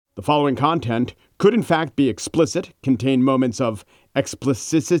The following content could in fact be explicit, contain moments of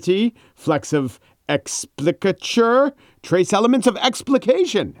explicitity, flecks of explicature, trace elements of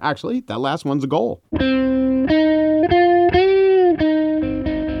explication. Actually, that last one's a goal.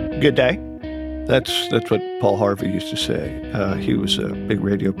 Good day. That's what Paul Harvey used to say. He was a big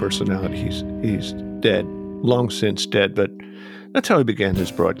radio personality. He's dead, long since dead, but that's how he began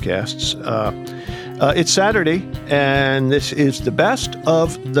his broadcasts. It's Saturday, and this is the best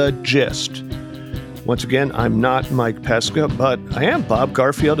of the gist. Once again, I'm not Mike Pesca, but I am Bob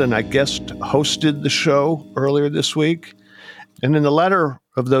Garfield, and I guest hosted the show earlier this week. And in the latter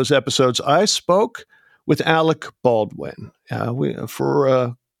of those episodes, I spoke with Alec Baldwin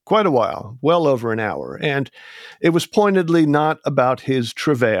for quite a while, well over an hour. And it was pointedly not about his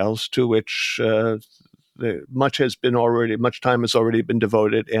travails, to which much time has already been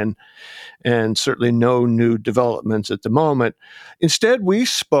devoted, and certainly no new developments at the moment. Instead, we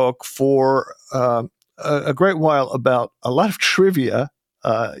spoke for a great while about a lot of trivia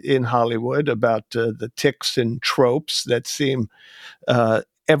in Hollywood, about the tics and tropes that seem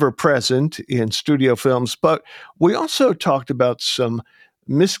ever present in studio films. But we also talked about some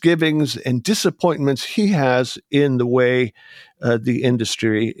misgivings and disappointments he has in the way the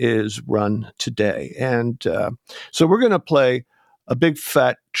industry is run today. And so we're going to play a big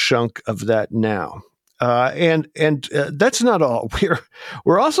fat chunk of that now. And that's not all.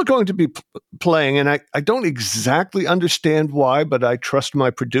 We're also going to be playing, and I don't exactly understand why, but I trust my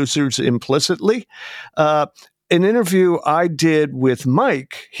producers implicitly. An interview I did with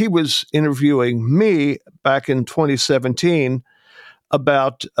Mike. He was interviewing me back in 2017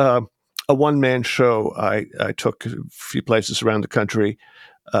 about a one-man show I took a few places around the country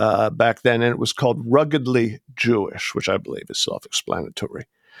back then, and it was called Ruggedly Jewish, which I believe is self-explanatory.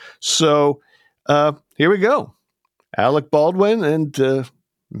 So here we go. Alec Baldwin and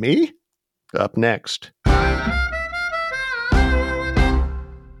me up next.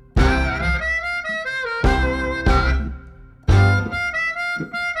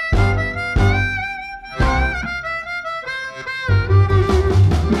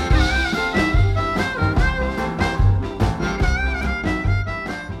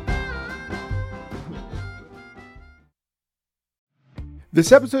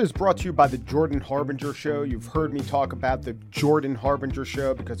 This episode is brought to you by the Jordan Harbinger Show. You've heard me talk about the Jordan Harbinger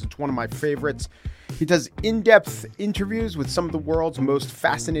Show because it's one of my favorites. He does in-depth interviews with some of the world's most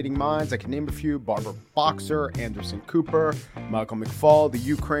fascinating minds. I can name a few: Barbara Boxer, Anderson Cooper, Michael McFaul, the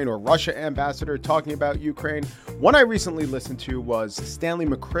Ukraine or Russia ambassador talking about Ukraine. One I recently listened to was Stanley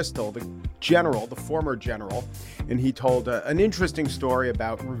McChrystal, the former general, and he told an interesting story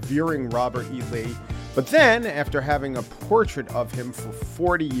about revering Robert E. Lee. But then, after having a portrait of him for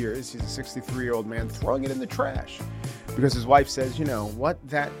 40 years, he's a 63-year-old man, throwing it in the trash. Because his wife says, you know, what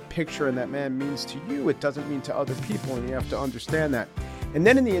that picture and that man means to you, it doesn't mean to other people, and you have to understand that. And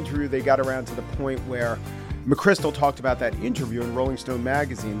then in the interview, they got around to the point where McChrystal talked about that interview in Rolling Stone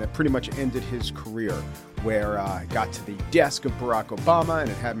magazine that pretty much ended his career, where it got to the desk of Barack Obama, and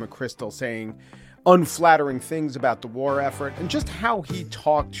it had McChrystal saying unflattering things about the war effort, and just how he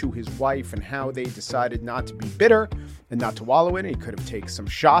talked to his wife and how they decided not to be bitter and not to wallow in it. He could have taken some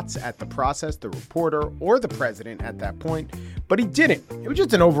shots at the process, the reporter, or the president at that point, but he didn't. It was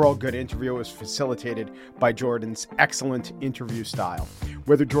just an overall good interview. It was facilitated by Jordan's excellent interview style.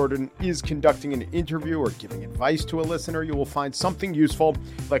 Whether Jordan is conducting an interview or giving advice to a listener, you will find something useful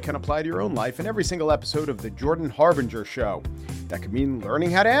that can apply to your own life in every single episode of the Jordan Harbinger Show. That could mean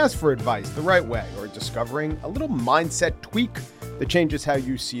learning how to ask for advice the right way, or discovering a little mindset tweak that changes how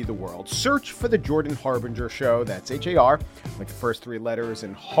you see the world. Search for the Jordan Harbinger Show. That's H-A-R, like the first three letters,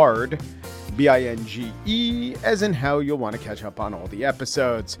 and hard, B-I-N-G-E, as in how you'll want to catch up on all the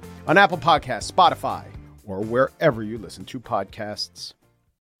episodes on Apple Podcasts, Spotify, or wherever you listen to podcasts.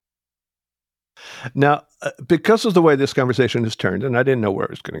 Now, because of the way this conversation has turned, and I didn't know where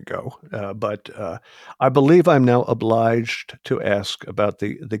it was going to go, but I believe I'm now obliged to ask about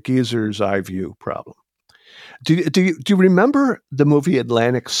the geezer's eye view problem. Do you remember the movie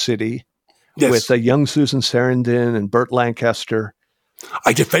Atlantic City? Yes. With young Susan Sarandon and Burt Lancaster?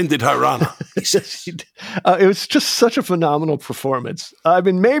 I defended her honor. It was just such a phenomenal performance. I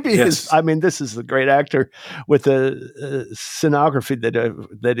mean, this is a great actor with a scenography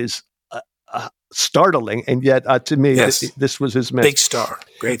that is startling, and yet to me, this was his big star,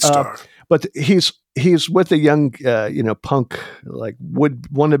 great star. But he's with a young, punk, like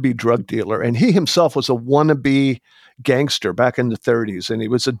wannabe drug dealer, and he himself was a wannabe gangster back in the 30s, and he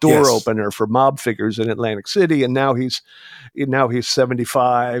was a door opener for mob figures in Atlantic City. And now he's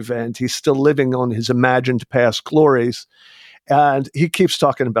 75, and he's still living on his imagined past glories. And he keeps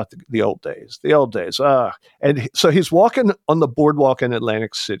talking about the old days, the old days. And so he's walking on the boardwalk in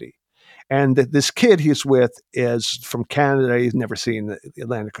Atlantic City. And this kid he's with is from Canada. He's never seen the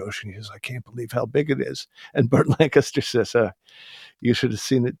Atlantic Ocean. He says, I can't believe how big it is. And Burt Lancaster says, you should have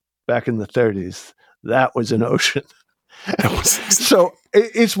seen it back in the 30s. That was an ocean. So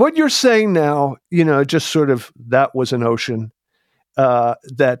it's what you're saying now, just sort of that was an ocean,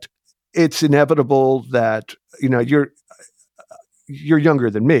 that it's inevitable that, you're younger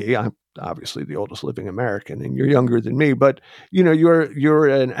than me. I'm obviously the oldest living American, and you're younger than me. But you're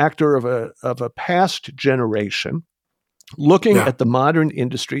an actor of a past generation, looking at the modern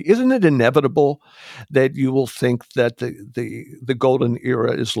industry. Isn't it inevitable that you will think that the golden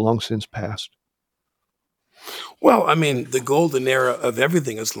era is long since past? Well, I mean, the golden era of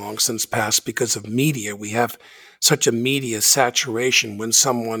everything is long since past because of media. We have such a media saturation.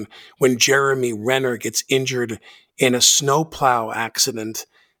 When Jeremy Renner gets injured in a snowplow accident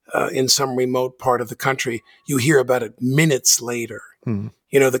in some remote part of the country, you hear about it minutes later.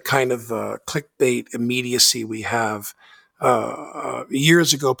 The kind of clickbait immediacy we have.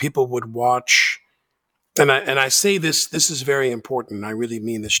 Years ago, people would watch, and I say this is very important. I really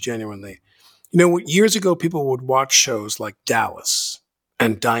mean this genuinely. Years ago, people would watch shows like Dallas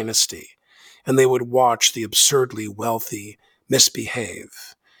and Dynasty, and they would watch the absurdly wealthy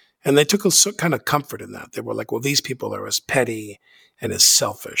misbehave. And they took a kind of comfort in that. They were like, well, these people are as petty and as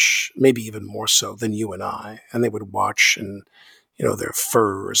selfish, maybe even more so than you and I. And they would watch and, their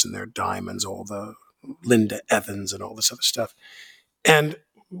furs and their diamonds, all the Linda Evans and all this other stuff. And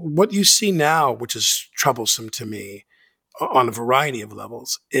what you see now, which is troublesome to me, on a variety of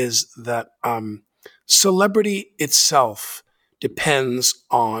levels, is that celebrity itself depends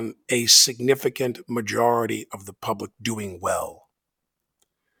on a significant majority of the public doing well.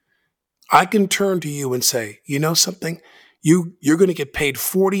 I can turn to you and say, you know something? You're going to get paid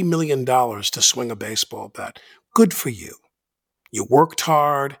 $40 million to swing a baseball bat. Good for you. You worked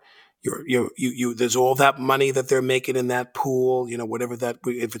hard. There's all that money that they're making in that pool, whatever that,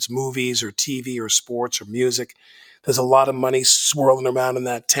 if it's movies or TV or sports or music, there's a lot of money swirling around in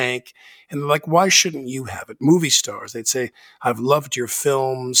that tank. And they're like, why shouldn't you have it? Movie stars, they'd say, I've loved your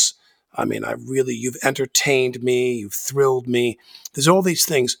films. I mean, you've entertained me. You've thrilled me. There's all these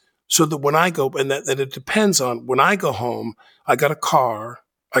things. So that when I go, and that it depends on when I go home, I got a car,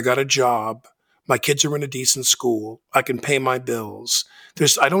 I got a job, my kids are in a decent school, I can pay my bills.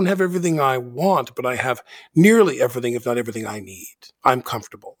 I don't have everything I want, but I have nearly everything, if not everything I need. I'm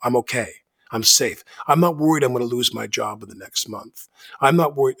comfortable. I'm okay. I'm safe. I'm not worried I'm going to lose my job in the next month. I'm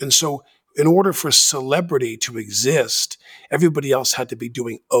not worried. And so in order for celebrity to exist, everybody else had to be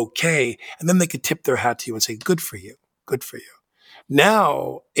doing okay. And then they could tip their hat to you and say, good for you. Good for you.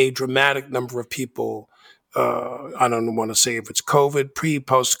 Now, a dramatic number of people, I don't want to say if it's COVID,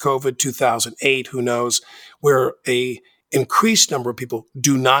 post-COVID, 2008, who knows, where a increased number of people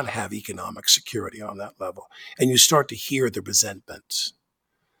do not have economic security on that level. And you start to hear the resentment.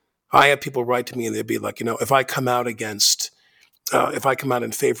 I have people write to me and they'd be like, if I come out in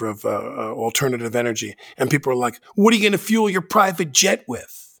favor of alternative energy, and people are like, what are you going to fuel your private jet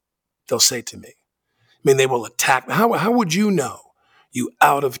with? They'll say to me. I mean, they will attack. How would you know? You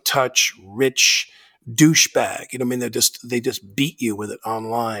out of touch, rich douchebag. They just beat you with it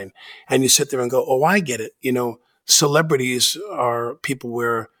online. And you sit there and go, oh, I get it. Celebrities are people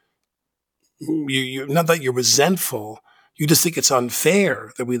where you not that you're resentful, you just think it's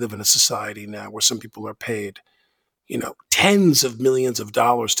unfair that we live in a society now where some people are paid, tens of millions of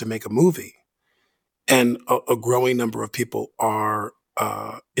dollars to make a movie. And a growing number of people are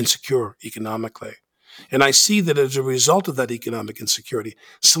insecure economically. And I see that as a result of that economic insecurity,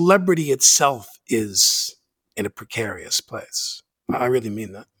 celebrity itself is in a precarious place. I really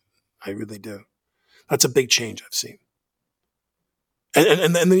mean that. I really do. That's a big change I've seen.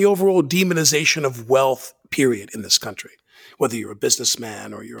 And the overall demonization of wealth, period, in this country. Whether you're a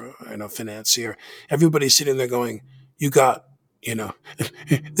businessman or you're a financier, everybody's sitting there going,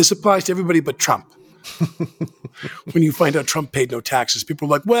 this applies to everybody but Trump. When you find out Trump paid no taxes, people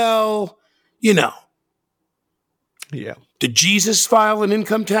are like, well, Yeah. Did Jesus file an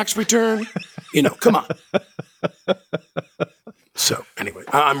income tax return? Come on. So anyway,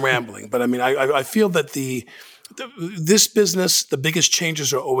 I'm rambling, but I mean, I feel that this business, the biggest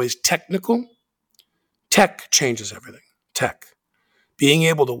changes are always technical. Tech changes everything. Tech. Being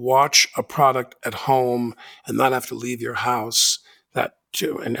able to watch a product at home and not have to leave your house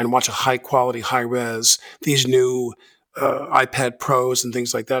and watch a high quality, high res, these new iPad Pros and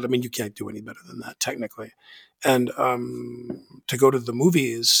things like that. I mean, you can't do any better than that technically. And to go to the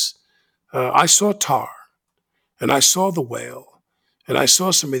movies, I saw Tar. And I saw The Whale, and I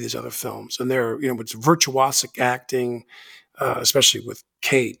saw some of these other films, and it's virtuosic acting, especially with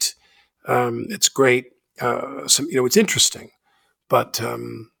Kate. It's great. It's interesting, but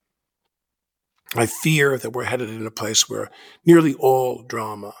I fear that we're headed in a place where nearly all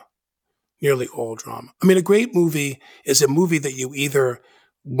drama. I mean, a great movie is a movie that you either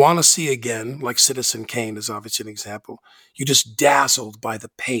want to see again, like Citizen Kane is obviously an example. You're just dazzled by the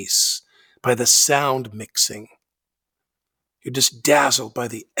pace, by the sound mixing. You're just dazzled by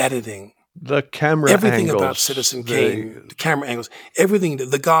the editing. The camera Everything angles, about Citizen Kane, the camera angles, everything.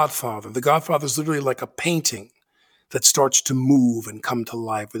 The Godfather. The Godfather is literally like a painting that starts to move and come to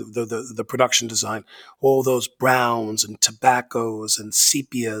life with the production design, all those browns and tobaccos and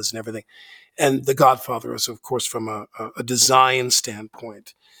sepias and everything. And The Godfather is, of course, from a design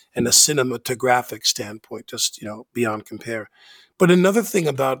standpoint and a cinematographic standpoint, just, beyond compare. But another thing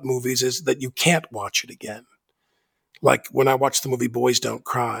about movies is that you can't watch it again. Like when I watched the movie Boys Don't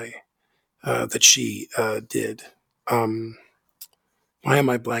Cry, that she did. Why am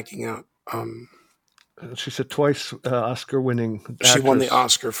I blanking out? She's a twice Oscar-winning actress. She won the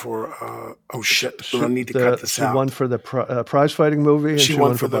Oscar for, oh shit, I need to cut this out. She won for the prize-fighting movie, and she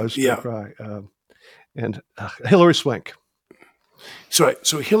won for Boys Don't Cry. And Hilary Swank. So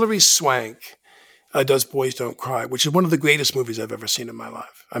Hilary Swank does Boys Don't Cry, which is one of the greatest movies I've ever seen in my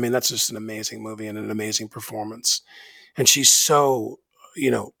life. I mean, that's just an amazing movie and an amazing performance. And she's so,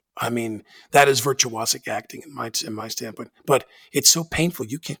 that is virtuosic acting in my standpoint. But it's so painful.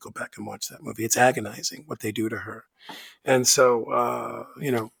 You can't go back and watch that movie. It's agonizing what they do to her. And so,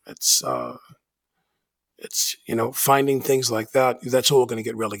 it's finding things like that. That's all going to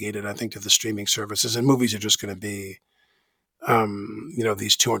get relegated, I think, to the streaming services. And movies are just going to be,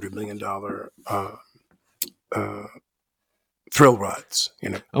 these $200 million thrill rides.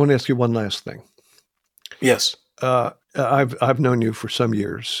 I want to ask you one last thing. Yes. I've known you for some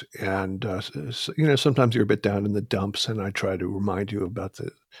years, and sometimes you're a bit down in the dumps, and I try to remind you about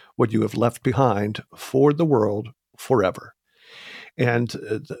what you have left behind for the world forever. And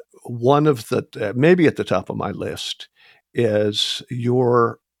one of the maybe at the top of my list is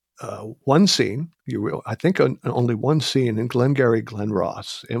your one scene. I think only one scene in Glengarry Glen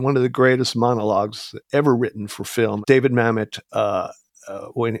Ross, and one of the greatest monologues ever written for film. David Mamet.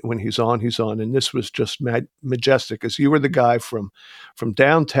 When he's on, and this was just majestic, as you were the guy from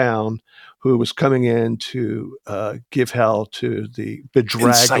downtown who was coming in to give hell to the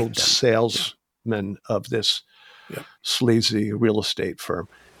bedraggled salesman of this sleazy real estate firm.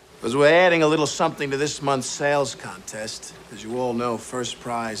 Because we're adding a little something to this month's sales contest. As you all know, first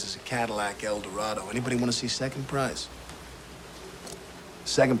prize is a Cadillac Eldorado. Anybody want to see second prize?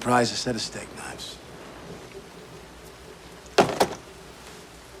 Second prize is a set of steak knives.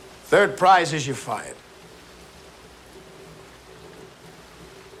 Third prize is you're fired.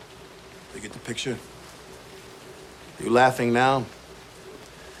 You get the picture? You laughing now?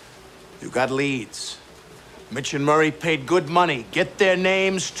 You got leads. Mitch and Murray paid good money. Get their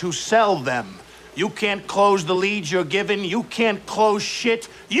names to sell them. You can't close the leads you're given. You can't close shit.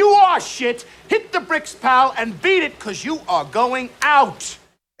 You are shit. Hit the bricks, pal, and beat it, because you are going out.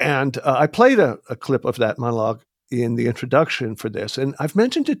 And I played a clip of that monologue in the introduction for this, and I've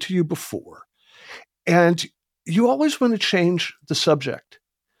mentioned it to you before. And you always want to change the subject.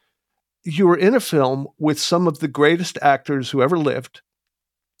 You were in a film with some of the greatest actors who ever lived,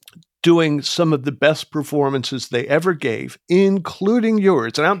 doing some of the best performances they ever gave, including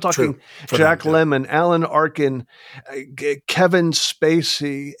yours. And I'm talking Jack Lemmon, Alan Arkin, Kevin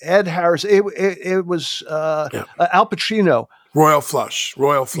Spacey, Ed Harris. It was Al Pacino. Royal Flush.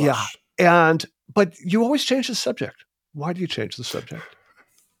 Yeah. But you always change the subject. Why do you change the subject?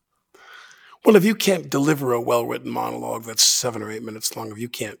 Well, if you can't deliver a well-written monologue that's 7 or 8 minutes long, if you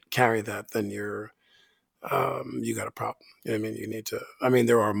can't carry that, then you got a problem. You know what I mean? You need to. I mean,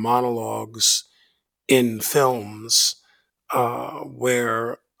 there are monologues in films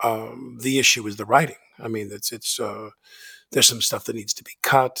where the issue is the writing. I mean, there's some stuff that needs to be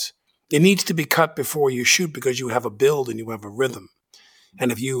cut. It needs to be cut before you shoot, because you have a build and you have a rhythm.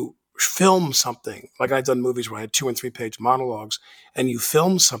 And if you film something, like I've done movies where I had 2 and 3 page monologues, and you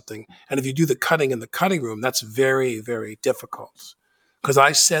film something, and if you do the cutting in the cutting room, that's very, very difficult. Because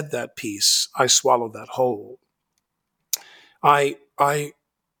I said that piece, I swallowed that whole. I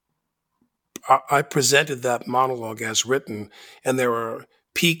presented that monologue as written, and there are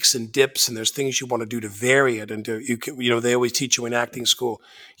peaks and dips, and there's things you want to do to vary it. And they always teach you in acting school,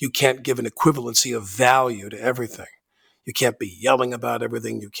 you can't give an equivalency of value to everything. You can't be yelling about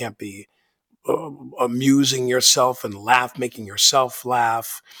everything. You can't be amusing yourself and making yourself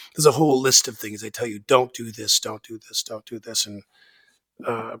laugh. There's a whole list of things they tell you, don't do this, don't do this, don't do this, and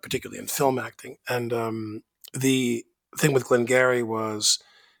particularly in film acting. And the thing with Glengarry was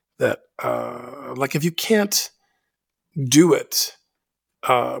that, like, if you can't do it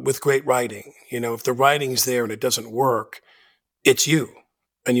with great writing, if the writing's there and it doesn't work, it's you.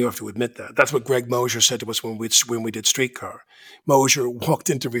 And you have to admit that. That's what Greg Mosier said to us when we did Streetcar. Mosier walked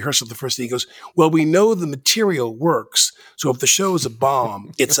into rehearsal the first day. He goes, well, we know the material works, so if the show's a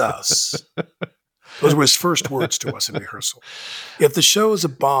bomb, it's us. Those were his first words to us in rehearsal. If the show is a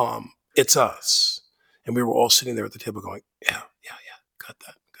bomb, it's us. And we were all sitting there at the table going, yeah, got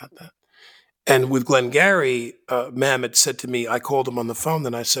that. And with Glengarry, Mamet said to me, I called him on the phone,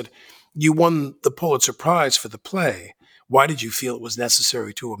 and I said, you won the Pulitzer Prize for the play. Why did you feel it was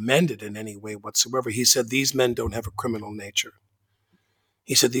necessary to amend it in any way whatsoever? He said, these men don't have a criminal nature.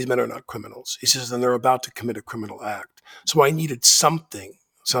 He said, these men are not criminals. He says, and they're about to commit a criminal act. So I needed something,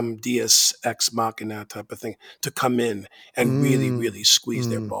 some deus ex machina type of thing, to come in and really, really squeeze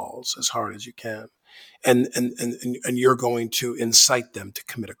their balls as hard as you can. And you're going to incite them to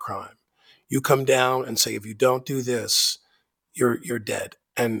commit a crime. You come down and say, if you don't do this, you're dead.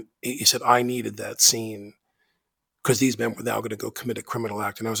 And he said, I needed that scene, because these men were now going to go commit a criminal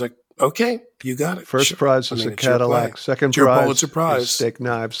act. And I was like, okay, you got it. First prize is a Cadillac. Second prize is steak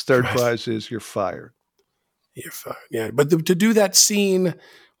knives. Third prize is you're fired. You're fired, yeah. But to do that scene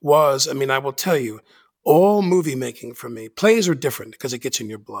was, I will tell you, all movie making for me, plays are different because it gets in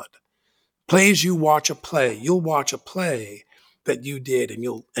your blood. Plays, you'll watch a play that you did,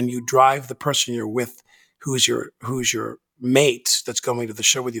 and you drive the person you're with, who's your mate that's going to the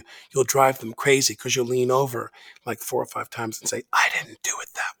show with you, you'll drive them crazy because you'll lean over like 4 or 5 times and say, I didn't do it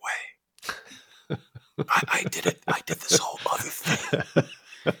that way. I did it. I did this whole other thing.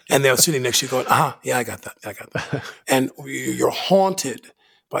 And they're sitting next to you going, yeah, I got that. And you're haunted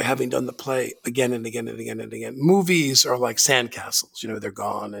by having done the play again and again and again and again. Movies are like sandcastles. They're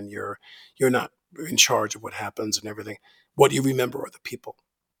gone and you're not in charge of what happens and everything. What you remember are the people.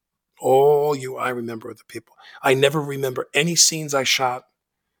 I remember are the people. I never remember any scenes I shot.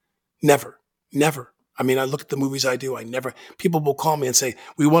 Never. I look at the movies I do. People will call me and say,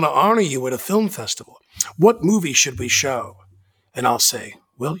 we want to honor you at a film festival. What movie should we show? And I'll say,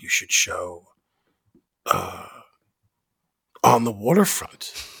 well, you should show On the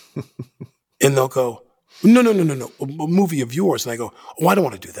Waterfront. And they'll go, no, a movie of yours. And I go, I don't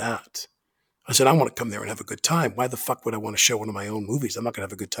want to do that. I said, I want to come there and have a good time. Why the fuck would I want to show one of my own movies? I'm not going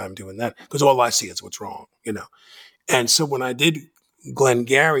to have a good time doing that because all I see is what's wrong, And so when I did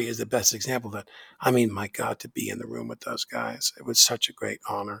Glengarry is the best example of that. My God, to be in the room with those guys, it was such a great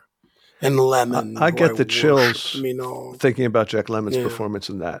honor. And Lemon. I get the chills thinking about Jack Lemmon's performance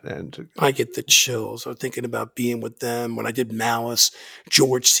in that. And I get the chills. I'm thinking about being with them. When I did Malice,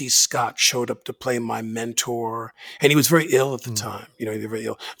 George C. Scott showed up to play my mentor. And he was very ill at the time. He was very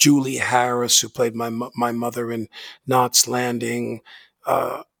ill. Julie Harris, who played my mother in Knots Landing.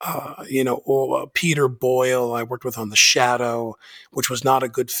 Peter Boyle, I worked with on The Shadow, which was not a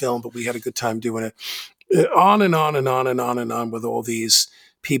good film, but we had a good time doing it. On and on and on and on and on with all these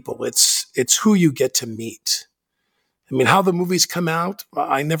people. It's who you get to meet. How the movies come out,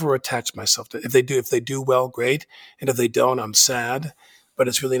 I never attach myself to. If they do well, great. And if they don't, I'm sad. But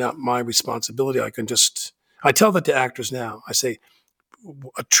it's really not my responsibility. I tell that to actors now. I say,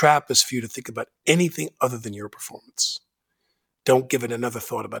 a trap is for you to think about anything other than your performance. Don't give it another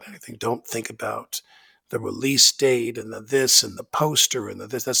thought about anything. Don't think about the release date and the this and the poster and the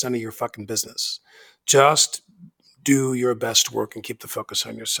this. That's none of your fucking business. Just do your best work and keep the focus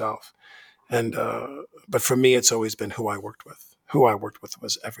on yourself. And but for me, it's always been who I worked with. Who I worked with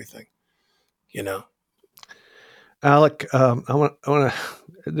was everything, Alec, I want to.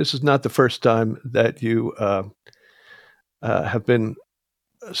 This is not the first time that you have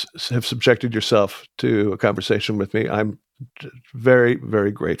subjected yourself to a conversation with me. I'm very,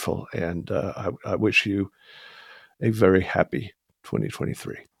 very grateful, and I wish you a very happy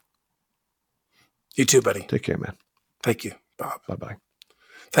 2023. You too, buddy. Take care, man. Thank you, Bob. Bye-bye.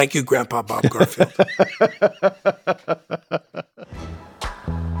 Thank you, Grandpa Bob Garfield.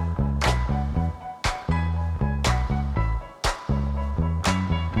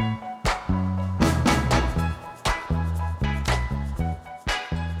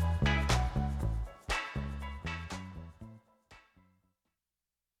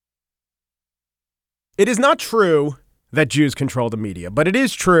 It is not true that Jews control the media, but it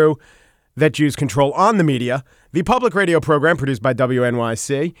is true that Jews control on the media. The public radio program produced by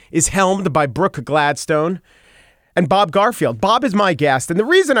WNYC is helmed by Brooke Gladstone. and Bob Garfield. Bob is my guest. And the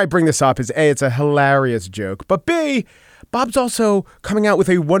reason I bring this up is A, it's a hilarious joke, but B, Bob's also coming out with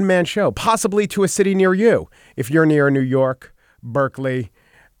a one-man show, possibly to a city near you. If you're near New York, Berkeley,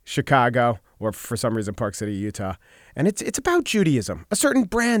 Chicago, or for some reason Park City, Utah. And it's about Judaism, a certain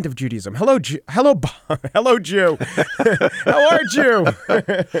brand of Judaism. Hello, hello, Jew. How are you?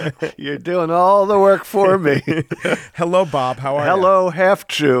 You're doing all the work for me. Hello, Bob. How are you? Hello, half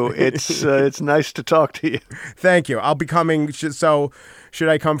Jew. It's nice to talk to you. Thank you. I'll be coming. So, should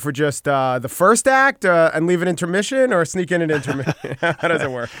I come for just the first act and leave an intermission, or sneak in an intermission? How does it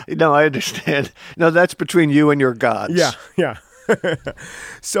work? No, I understand. No, that's between you and your gods. Yeah.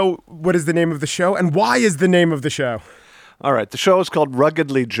 So, what is the name of the show, and why is the name of the show? All right. The show is called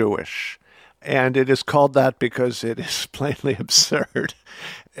Ruggedly Jewish, and it is called that because it is plainly absurd,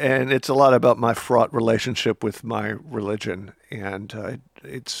 and it's a lot about my fraught relationship with my religion, and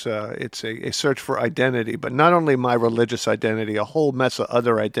it's a search for identity, but not only my religious identity, a whole mess of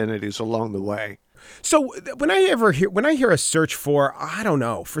other identities along the way. So when I hear a search for, I don't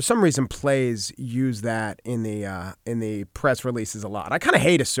know, for some reason plays use that in the press releases a lot. I kind of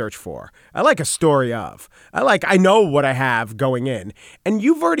hate a search for. I like a story of. I know what I have going in. And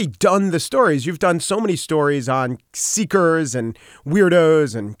you've already done the stories. You've done so many stories on seekers and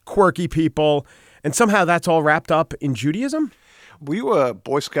weirdos and quirky people. And somehow that's all wrapped up in Judaism? Were you a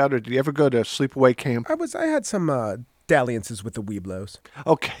Boy Scout, or did you ever go to sleepaway camp? I had some dalliances with the Weeblos.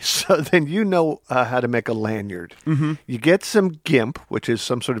 Okay, so then you know how to make a lanyard. Mm-hmm. You get some gimp, which is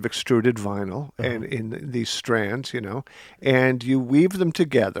some sort of extruded vinyl, and in these strands, and you weave them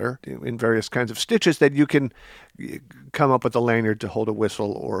together in various kinds of stitches that you can come up with a lanyard to hold a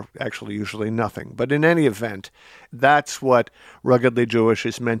whistle, or actually usually nothing. But in any event, that's what Ruggedly Jewish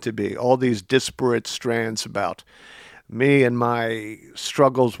is meant to be. All these disparate strands about me and my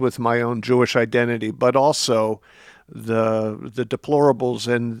struggles with my own Jewish identity, but also the deplorables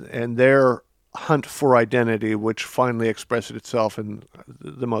and their hunt for identity, which finally expressed itself in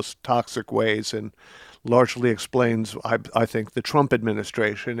the most toxic ways and largely explains, I think, the Trump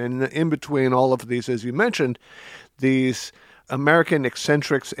administration. And in between all of these, as you mentioned, these American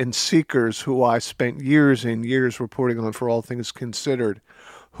eccentrics and seekers who I spent years and years reporting on for All Things Considered,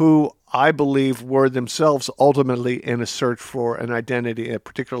 who I believe were themselves ultimately in a search for an identity, a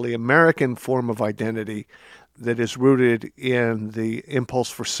particularly American form of identity that is rooted in the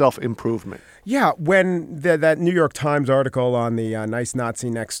impulse for self-improvement. Yeah, when that New York Times article on the nice Nazi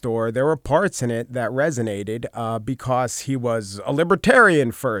next door, there were parts in it that resonated because he was a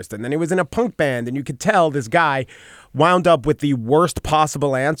libertarian first, and then he was in a punk band, and you could tell this guy wound up with the worst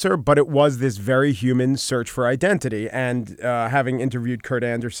possible answer, but it was this very human search for identity. And having interviewed Kurt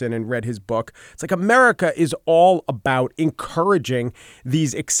Anderson and read his book, it's like America is all about encouraging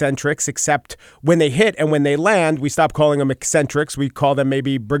these eccentrics, except when they hit and when they land, we stop calling them eccentrics. We call them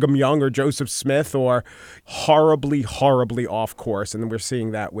maybe Brigham Young or Joseph Smith, or horribly, horribly off course. And we're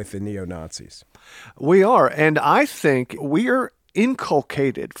seeing that with the neo-Nazis. We are. And I think we are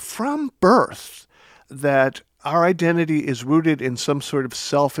inculcated from birth that our identity is rooted in some sort of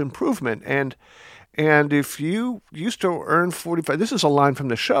self-improvement. And if you used to earn 45, this is a line from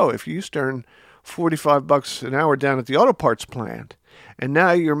the show, if you used to earn $45 an hour down at the auto parts plant, and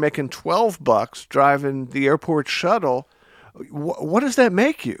now you're making $12 driving the airport shuttle, what does that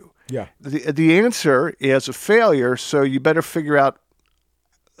make you? Yeah. The answer is a failure, so you better figure out,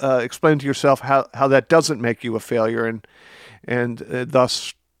 explain to yourself how that doesn't make you a failure, and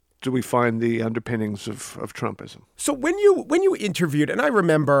thus do we find the underpinnings of Trumpism. So when you interviewed, and I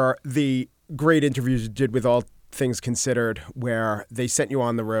remember the great interviews you did with All Things Considered, where they sent you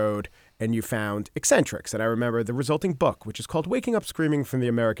on the road and you found eccentrics. And I remember the resulting book, which is called Waking Up Screaming from the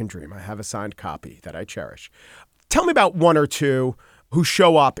American Dream. I have a signed copy that I cherish. Tell me about one or two who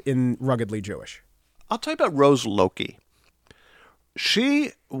show up in Ruggedly Jewish. I'll tell you about Rose Loki.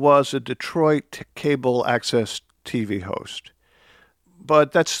 She was a Detroit cable access TV host.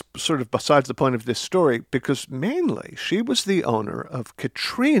 But that's sort of besides the point of this story, because mainly she was the owner of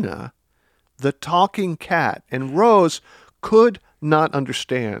Katrina, the talking cat. And Rose could not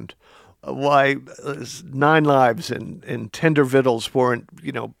understand why 9 Lives and Tender Vittles weren't,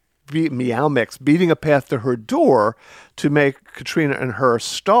 Meow Mix beating a path to her door to make Katrina and her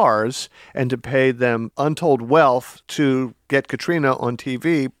stars and to pay them untold wealth to get Katrina on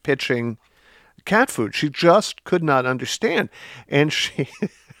TV pitching cat food. She just could not understand. And she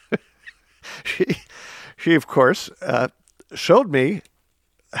of course, showed me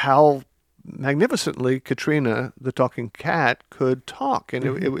how magnificently Katrina, the talking cat, could talk. And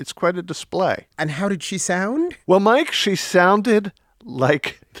it's quite a display. And how did she sound? Well, Mike, she sounded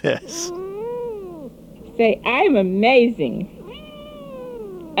like this. Say, I'm amazing.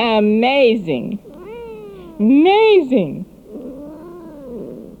 Amazing. Amazing.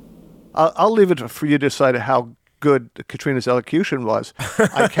 I'll leave it for you to decide how good Katrina's elocution was.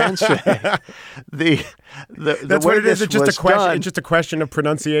 I can say the That's way what it is. this It's just was a question. done- It's just a question of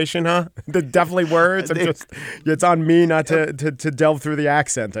pronunciation, huh? They're definitely words. It's on me not to delve through the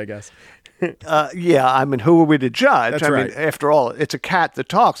accent, I guess. Yeah, I mean, who are we to judge? That's I right. mean, after all, it's a cat that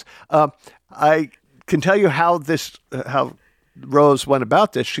talks. I can tell you how Rose went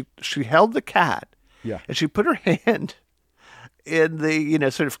about this. She held the cat, Yeah. and she put her hand in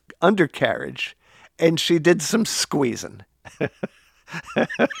the sort of undercarriage, and she did some squeezing.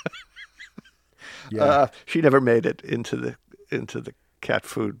 Yeah. She never made it into the cat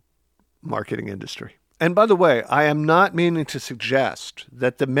food marketing industry. And by the way, I am not meaning to suggest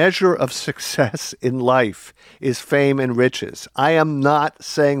that the measure of success in life is fame and riches. I am not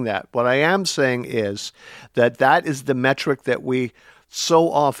saying that. What I am saying is that is the metric that we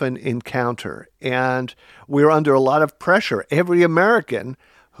so often encounter. And we're under a lot of pressure. Every American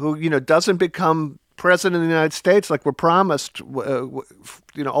who, doesn't become president of the United States like we're promised,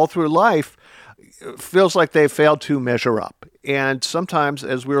 all through life, feels like they failed to measure up. And sometimes,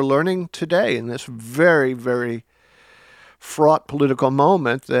 as we're learning today in this very, very fraught political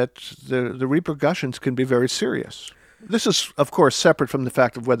moment, that the repercussions can be very serious. This is, of course, separate from the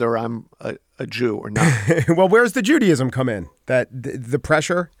fact of whether I'm a Jew or not. Well, where's the Judaism come in? That the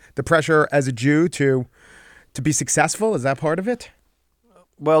pressure as a Jew to be successful, is that part of it?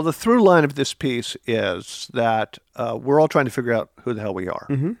 Well, the through line of this piece is that we're all trying to figure out who the hell we are,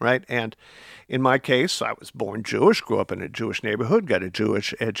 right? And in my case, I was born Jewish, grew up in a Jewish neighborhood, got a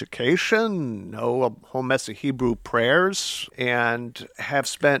Jewish education, know a whole mess of Hebrew prayers, and have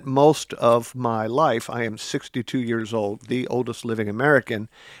spent most of my life, I am 62 years old, the oldest living American,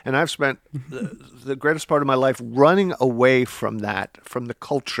 and I've spent the greatest part of my life running away from that, from the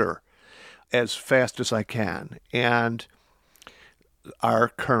culture, as fast as I can. And our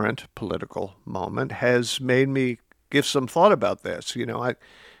current political moment has made me give some thought about this.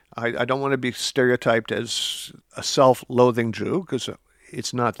 I don't want to be stereotyped as a self-loathing Jew, because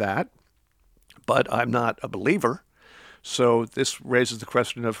it's not that, but I'm not a believer. So this raises the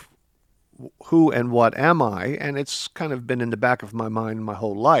question of who and what am I? And it's kind of been in the back of my mind my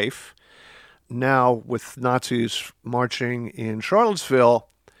whole life. Now, with Nazis marching in Charlottesville,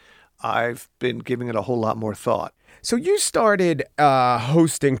 I've been giving it a whole lot more thought. So you started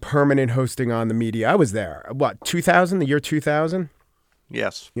permanent hosting on the media. I was there. What, 2000? The year 2000?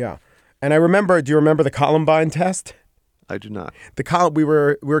 Yes. Yeah. And do you remember the Columbine test? I do not. We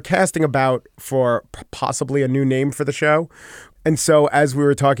were casting about for possibly a new name for the show. And so as we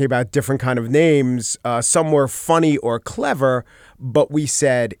were talking about different kind of names, some were funny or clever, but we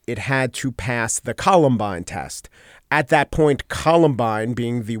said it had to pass the Columbine test. At that point, Columbine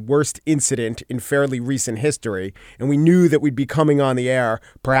being the worst incident in fairly recent history, and we knew that we'd be coming on the air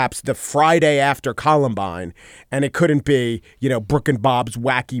perhaps the Friday after Columbine, and it couldn't be, Brooke and Bob's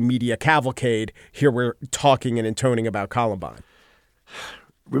wacky media cavalcade. Here we're talking and intoning about Columbine.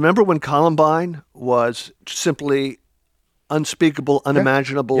 Remember when Columbine was simply unspeakable,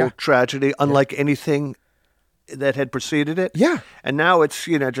 unimaginable tragedy, unlike anything that had preceded it? Yeah. And now it's,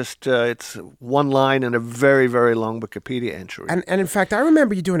 it's one line in a very, very long Wikipedia entry. And in fact, I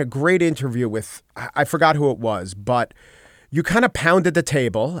remember you doing a great interview with, I forgot who it was, but you kind of pounded the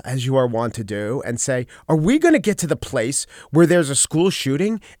table, as you are wont to do, and say, are we going to get to the place where there's a school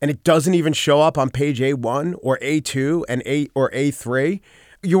shooting and it doesn't even show up on page A1 or A2 and or A3?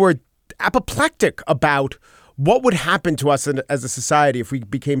 You were apoplectic about what would happen to us as a society if we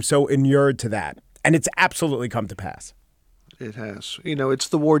became so inured to that. And it's absolutely come to pass. It has. It's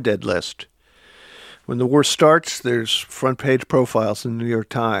the war dead list. When the war starts, there's front page profiles in the New York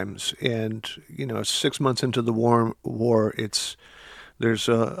Times. And, 6 months into the war, there's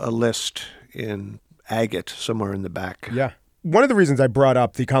a list in agate somewhere in the back. Yeah. One of the reasons I brought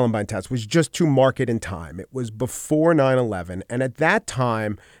up the Columbine test was just to mark it in time. It was before 9/11, and at that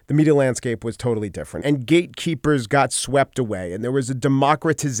time, the media landscape was totally different, and gatekeepers got swept away, and there was a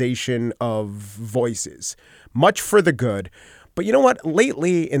democratization of voices, much for the good. But you know what?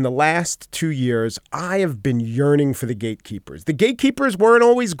 Lately, in the last 2 years, I have been yearning for the gatekeepers. The gatekeepers weren't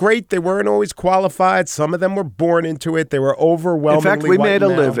always great. They weren't always qualified. Some of them were born into it. They were overwhelmingly In fact, we made a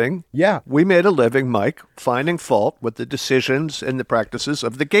male. living. Yeah. We made a living, Mike, finding fault with the decisions and the practices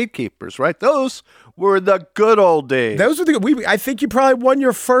of the gatekeepers, right? Those were the good old days. Those were I think you probably won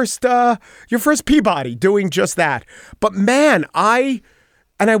your first Peabody doing just that. But man,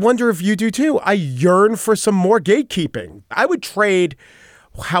 and I wonder if you do too, I yearn for some more gatekeeping. I would trade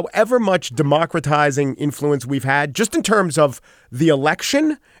however much democratizing influence we've had, just in terms of the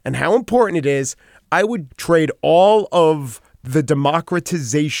election and how important it is, I would trade all of the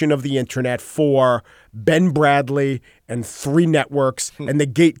democratization of the internet for Ben Bradley and 3 networks and the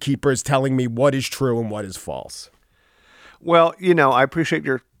gatekeepers telling me what is true and what is false. Well, I appreciate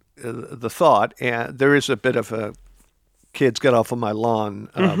your the thought, and there is a bit of a kids get off of my lawn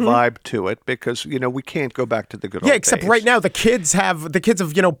vibe to it because, we can't go back to the good old days. Yeah, except right now the kids have,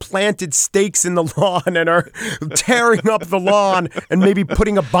 planted stakes in the lawn and are tearing up the lawn and maybe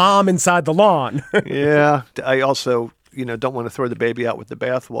putting a bomb inside the lawn. Yeah. I also, don't want to throw the baby out with the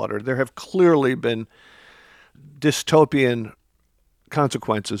bathwater. There have clearly been dystopian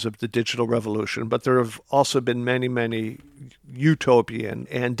consequences of the digital revolution, but there have also been many, many utopian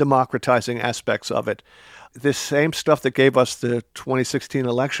and democratizing aspects of it. This same stuff that gave us the 2016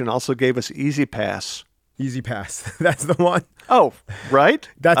 election also gave us Easy Pass. Easy Pass. That's the one. Oh, right?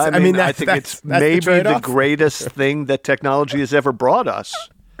 I think it's maybe the greatest thing that technology has ever brought us.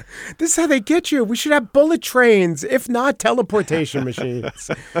 This is how they get you. We should have bullet trains, if not teleportation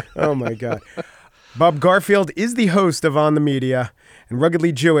machines. Oh, my God. Bob Garfield is the host of On the Media, and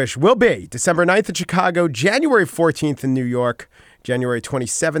Ruggedly Jewish will be December 9th in Chicago, January 14th in New York, January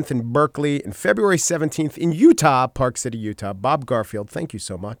 27th in Berkeley, and February 17th in Utah, Park City, Utah. Bob Garfield, thank you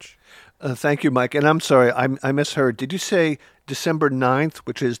so much. Thank you, Mike. And I'm sorry, I misheard. Did you say December 9th,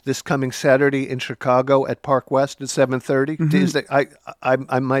 which is this coming Saturday in Chicago at Park West at 7:30? Mm-hmm.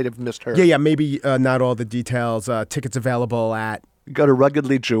 I might have misheard. Yeah, maybe not all the details. Tickets available at... Go to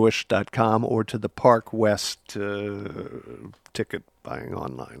ruggedlyjewish.com or to the Park West ticket buying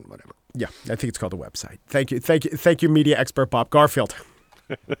online, whatever. Yeah, I think it's called a website. Thank you, media expert Bob Garfield.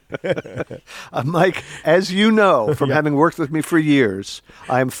 Mike, as you know from having worked with me for years,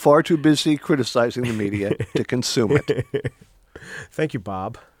 I am far too busy criticizing the media to consume it. Thank you,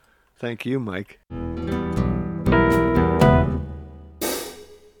 Bob. Thank you, Mike.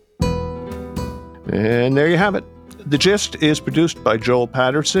 And there you have it. The Gist is produced by Joel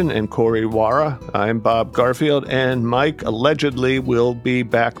Patterson and Corey Wara. I'm Bob Garfield, and Mike allegedly will be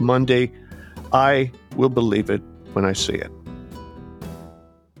back Monday. I will believe it when I see it.